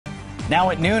Now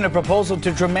at noon, a proposal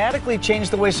to dramatically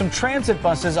change the way some transit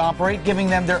buses operate, giving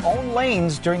them their own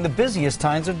lanes during the busiest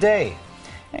times of day.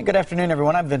 And good afternoon,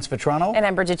 everyone. I'm Vince Vitrano. And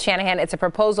I'm Bridget Shanahan. It's a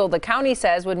proposal the county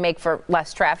says would make for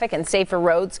less traffic and safer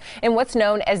roads in what's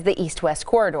known as the East-West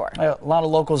Corridor. A lot of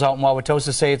locals out in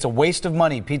Wauwatosa say it's a waste of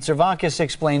money. Pete Zervakis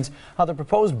explains how the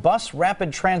proposed bus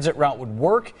rapid transit route would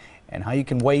work and how you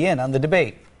can weigh in on the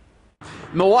debate.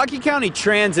 Milwaukee County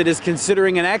Transit is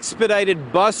considering an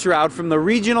expedited bus route from the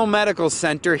Regional Medical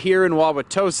Center here in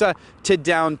Wauwatosa to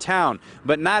downtown,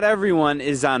 but not everyone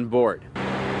is on board.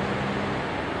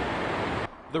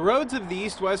 The roads of the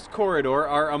East-West Corridor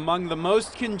are among the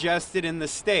most congested in the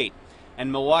state,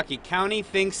 and Milwaukee County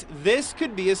thinks this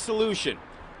could be a solution.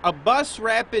 A bus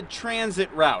rapid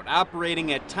transit route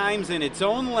operating at times in its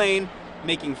own lane,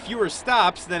 making fewer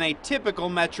stops than a typical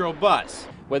metro bus.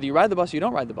 Whether you ride the bus or you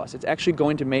don't ride the bus, it's actually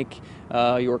going to make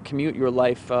your commute, your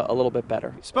life a little bit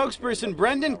better. Spokesperson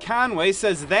Brendan Conway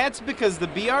says that's because the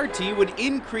BRT would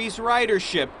increase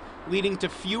ridership, leading to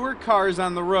fewer cars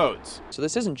on the roads. So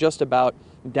this isn't just about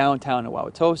downtown in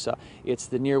Wauwatosa. It's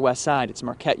the near west side, it's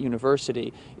Marquette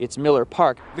University, it's Miller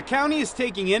Park. The county is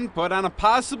taking input on a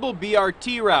possible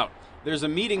BRT route. There's a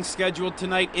meeting scheduled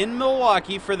tonight in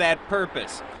Milwaukee for that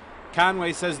purpose.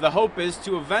 Conway says the hope is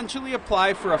to eventually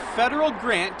apply for a federal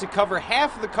grant to cover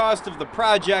half the cost of the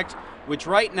project, which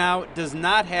right now does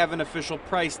not have an official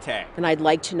price tag. And I'd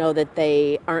like to know that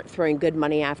they aren't throwing good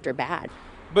money after bad.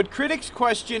 But critics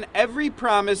question every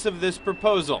promise of this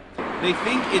proposal. They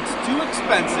think it's too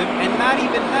expensive and not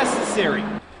even necessary.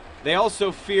 They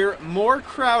also fear more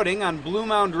crowding on Blue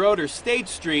Mound Road or State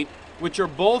Street, which are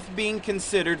both being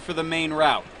considered for the main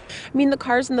route. I mean, the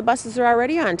cars and the buses are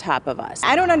already on top of us.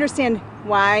 I don't understand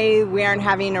why we aren't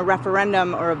having a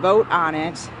referendum or a vote on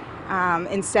it.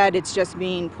 Instead, it's just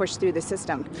being pushed through the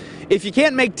system. If you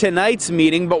can't make tonight's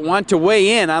meeting but want to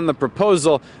weigh in on the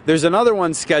proposal, there's another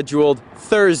one scheduled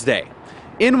Thursday.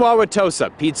 In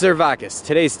Wauwatosa, Pete Zervakis,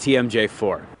 today's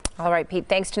TMJ4. All right, Pete,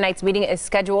 thanks. Tonight's meeting is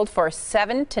scheduled for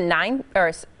 5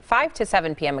 to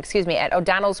 7 p.m. At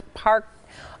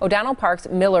O'Donnell Park's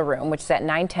Miller Room, which is at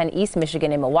 910 East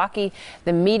Michigan in Milwaukee.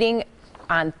 The meeting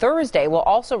on Thursday will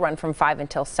also run from 5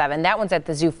 until 7. That one's at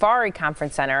the Zufari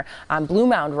Conference Center on Blue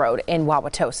Mound Road in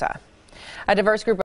Wauwatosa. A diverse group